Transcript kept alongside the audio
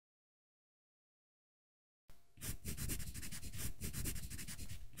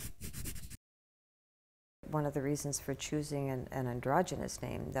one of the reasons for choosing an androgynous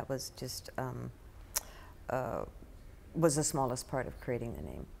name. That was just was the smallest part of creating the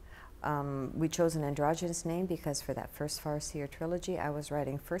name. We chose an androgynous name because for that first Farseer trilogy, I was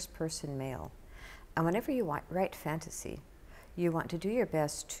writing first-person male. And whenever you write fantasy, you want to do your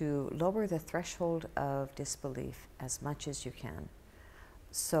best to lower the threshold of disbelief as much as you can.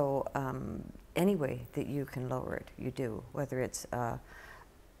 So any way that you can lower it, you do, whether it's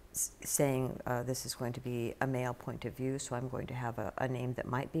saying this is going to be a male point of view, so I'm going to have a name that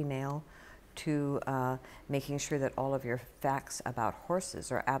might be male, to making sure that all of your facts about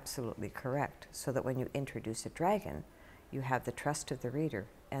horses are absolutely correct, so that when you introduce a dragon, you have the trust of the reader,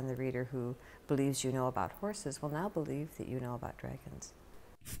 and the reader who believes you know about horses will now believe that you know about dragons.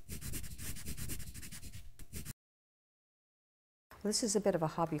 Well, this is a bit of a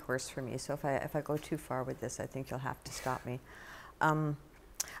hobby horse for me, so if I go too far with this, I think you'll have to stop me.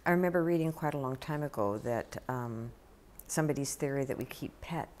 I remember reading quite a long time ago that somebody's theory that we keep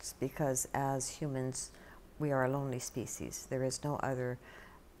pets because as humans, we are a lonely species. There is no other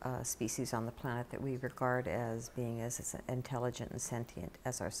species on the planet that we regard as being as intelligent and sentient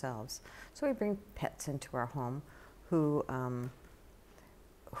as ourselves. So we bring pets into our home who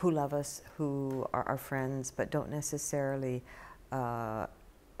love us, who are our friends, but don't necessarily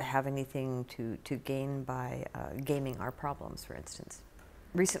have anything to gain by gaming our problems, for instance.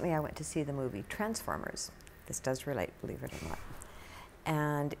 Recently I went to see the movie Transformers. This does relate, believe it or not.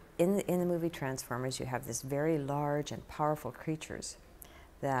 And in the movie Transformers, you have this very large and powerful creatures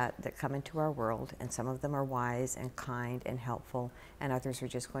that come into our world, and some of them are wise and kind and helpful, and others are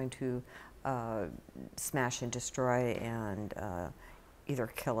just going to smash and destroy and either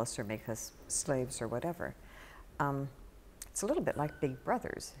kill us or make us slaves or whatever. It's a little bit like big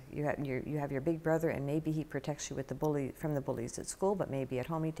brothers. You have your big brother, and maybe he protects you with from the bullies at school, but maybe at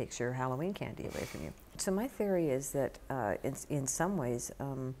home he takes your Halloween candy away from you. So my theory is that in some ways,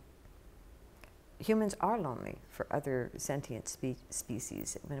 humans are lonely for other sentient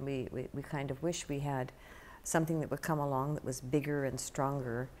species. When we kind of wish we had something that would come along that was bigger and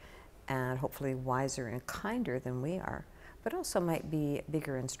stronger and hopefully wiser and kinder than we are, but also might be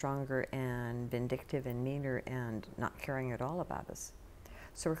bigger and stronger and vindictive and meaner and not caring at all about us.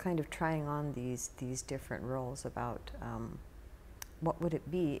 So we're kind of trying on these different roles about what would it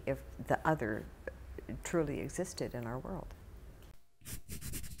be if the other truly existed in our world.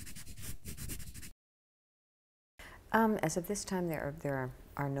 As of this time, there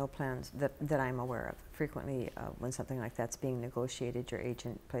are no plans that I'm aware of. Frequently, when something like that's being negotiated, your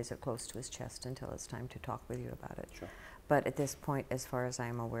agent plays it close to his chest until it's time to talk with you about it. Sure. But at this point, as far as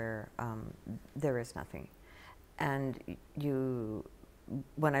I'm aware, there is nothing. And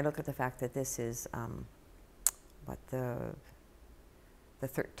when I look at the fact that this is the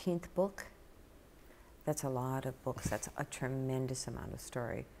 13th book, that's a lot of books. That's a tremendous amount of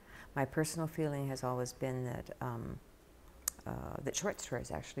story. My personal feeling has always been that that short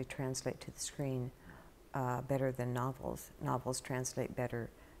stories actually translate to the screen better than novels. Novels translate better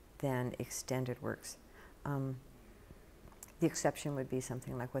than extended works. The exception would be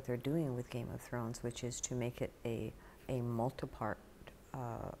something like what they're doing with Game of Thrones, which is to make it a multi-part,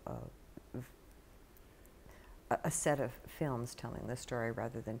 a set of films telling the story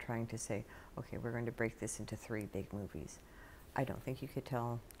rather than trying to say, okay, we're going to break this into 3 big movies. I don't think you could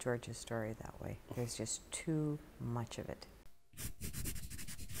tell George's story that way. There's just too much of it.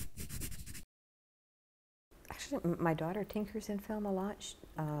 Actually, my daughter tinkers in film a lot,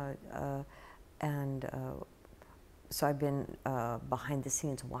 so I've been behind the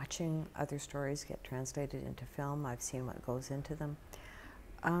scenes watching other stories get translated into film. I've seen what goes into them.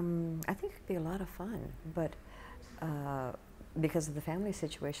 I think it'd be a lot of fun, but because of the family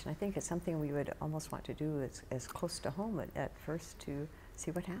situation, I think it's something we would almost want to do as close to home at first to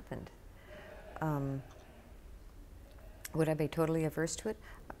see what happened. Would I be totally averse to it?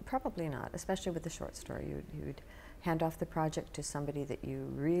 Probably not, especially with the short story. You'd hand off the project to somebody that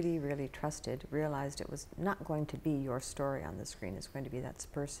you really, really trusted, realized it was not going to be your story on the screen. It's going to be that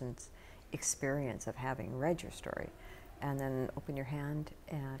person's experience of having read your story, and then open your hand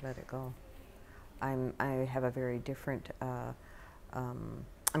and let it go. I have a very different, I'm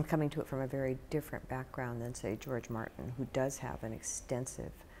coming to it from a very different background than, say, George Martin, who does have an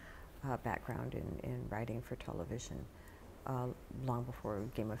extensive background in writing for television, long before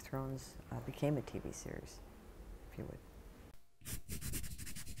Game of Thrones became a TV series, if you would.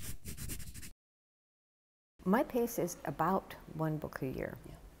 My pace is about 1 book a year.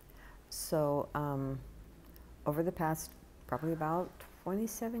 Yeah. So over the past probably about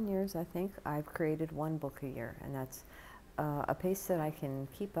 27 years, I think, I've created 1 book a year, and that's a pace that I can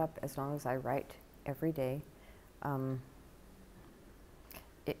keep up as long as I write every day. Um,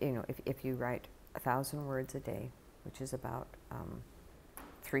 if you write 1,000 words a day, which is about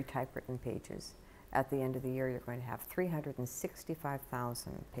 3 typewritten pages, at the end of the year you're going to have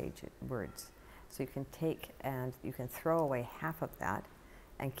 365,000 words. So you can take and you can throw away half of that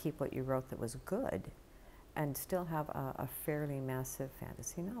and keep what you wrote that was good and still have a fairly massive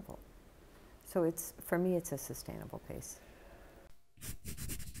fantasy novel. So it's, for me, it's a sustainable pace.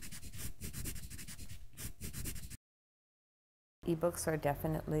 Ebooks are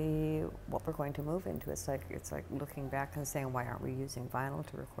definitely what we're going to move into. It's like looking back and saying, why aren't we using vinyl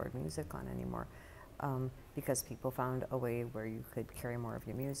to record music on anymore? Because people found a way where you could carry more of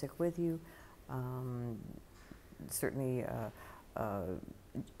your music with you. Certainly,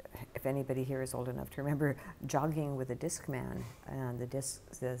 if anybody here is old enough to remember jogging with a Discman and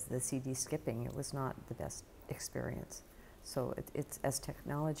the CD skipping, it was not the best experience. So it's as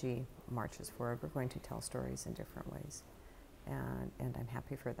technology marches forward, we're going to tell stories in different ways, and I'm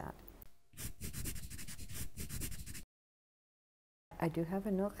happy for that. I do have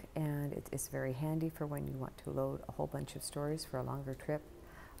a Nook, and it's very handy for when you want to load a whole bunch of stories for a longer trip.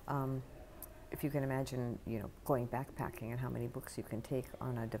 If you can imagine, going backpacking and how many books you can take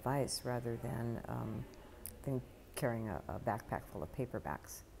on a device rather than carrying a backpack full of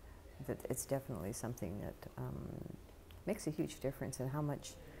paperbacks, that it's definitely something that makes a huge difference in how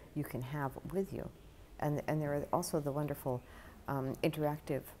much you can have with you. And there are also the wonderful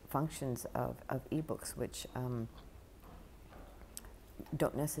interactive functions of ebooks, which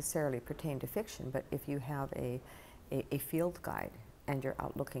don't necessarily pertain to fiction, but if you have a field guide and you're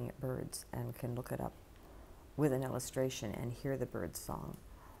out looking at birds and can look it up with an illustration and hear the bird's song,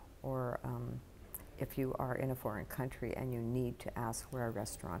 or if you are in a foreign country and you need to ask where a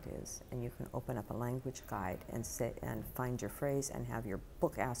restaurant is, and you can open up a language guide and sit and find your phrase and have your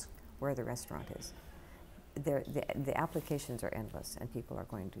book ask where the restaurant is. The applications are endless, and people are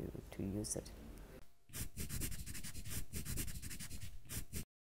going to use it.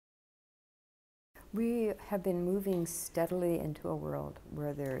 We have been moving steadily into a world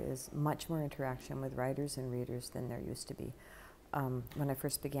where there is much more interaction with writers and readers than there used to be. When I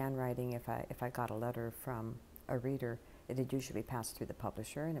first began writing, if I got a letter from a reader, it had usually passed through the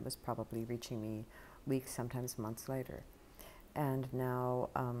publisher, and it was probably reaching me weeks, sometimes months later. And now,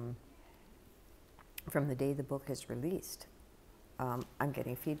 from the day the book is released, I'm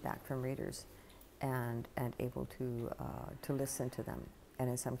getting feedback from readers and able to listen to them, and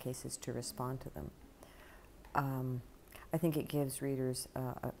in some cases to respond to them. I think it gives readers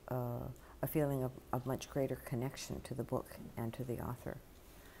a feeling of much greater connection to the book and to the author.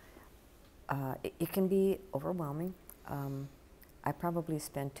 It can be overwhelming. I probably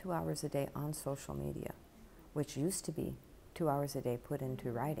spend 2 hours a day on social media, which used to be 2 hours a day put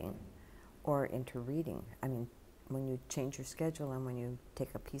into writing or into reading. I mean, when you change your schedule and when you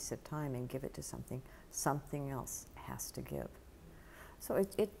take a piece of time and give it to something, something else has to give. So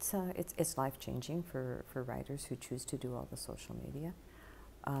it's life-changing for writers who choose to do all the social media.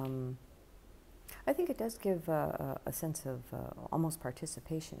 I think it does give a sense of almost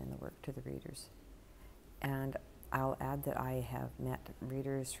participation in the work to the readers. And I'll add that I have met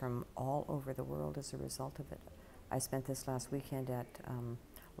readers from all over the world as a result of it. I spent this last weekend at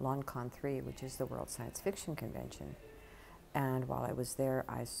LonCon 3, which is the World Science Fiction Convention. And while I was there,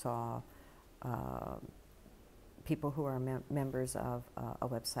 I saw people who are members of a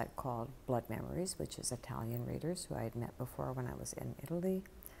website called Blood Memories, which is Italian readers who I had met before when I was in Italy.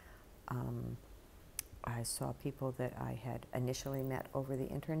 I saw people that I had initially met over the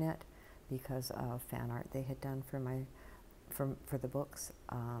internet because of fan art they had done for the books.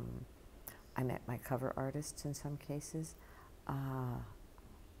 I met my cover artists in some cases.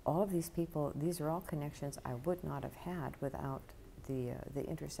 All of these people, these are all connections I would not have had without the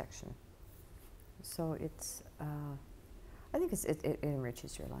intersection. So it's, I think it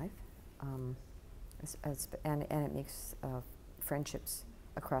enriches your life, and it makes friendships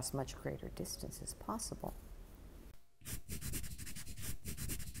across much greater distances possible.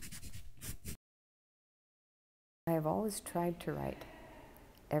 I have always tried to write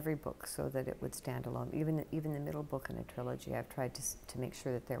every book so that it would stand alone. Even the middle book in a trilogy, I've tried to make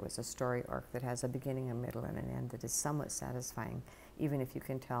sure that there was a story arc that has a beginning, a middle, and an end that is somewhat satisfying, even if you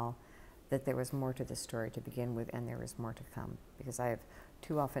can tell that there was more to the story to begin with and there was more to come. Because I have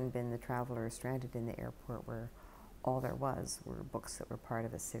too often been the traveler stranded in the airport where all there was were books that were part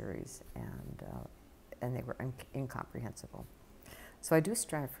of a series, and they were incomprehensible. So I do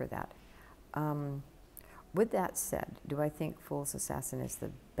strive for that. With that said, do I think Fool's Assassin is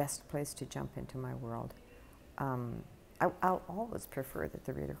the best place to jump into my world? I'll always prefer that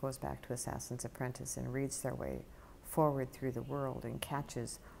the reader goes back to Assassin's Apprentice and reads their way forward through the world and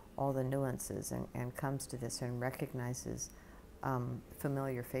catches all the nuances and comes to this and recognizes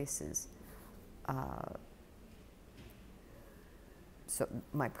familiar faces. So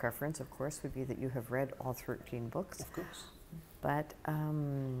my preference, of course, would be that you have read all 13 books. Of course. But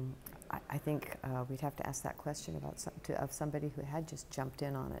I think we'd have to ask that question about of somebody who had just jumped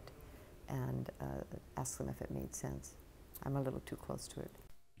in on it and ask them if it made sense. I'm a little too close to it.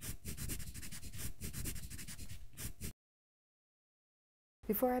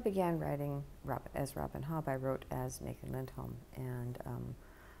 Before I began writing as Robin Hobb, I wrote as Megan Lindholm, and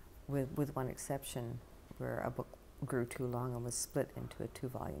with one exception, where a book grew too long and was split into a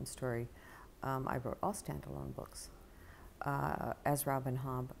 2-volume story, I wrote all standalone books. As Robin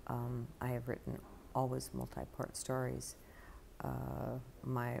Hobb, I have written always multi-part stories.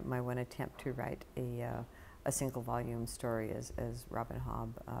 My one attempt to write a single volume story as Robin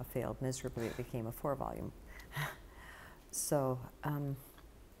Hobb failed miserably. It became a 4-volume. So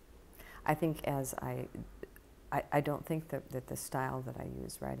I think I don't think that the style that I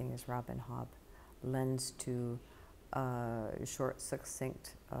use writing as Robin Hobb lends to short,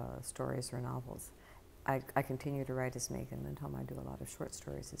 succinct stories or novels. I continue to write as Megan Lindholm. I do a lot of short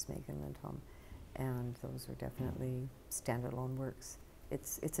stories as Megan Lindholm, and those are definitely standalone works.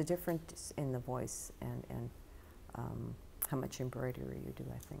 It's a difference in the voice and how much embroidery you do,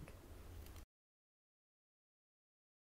 I think.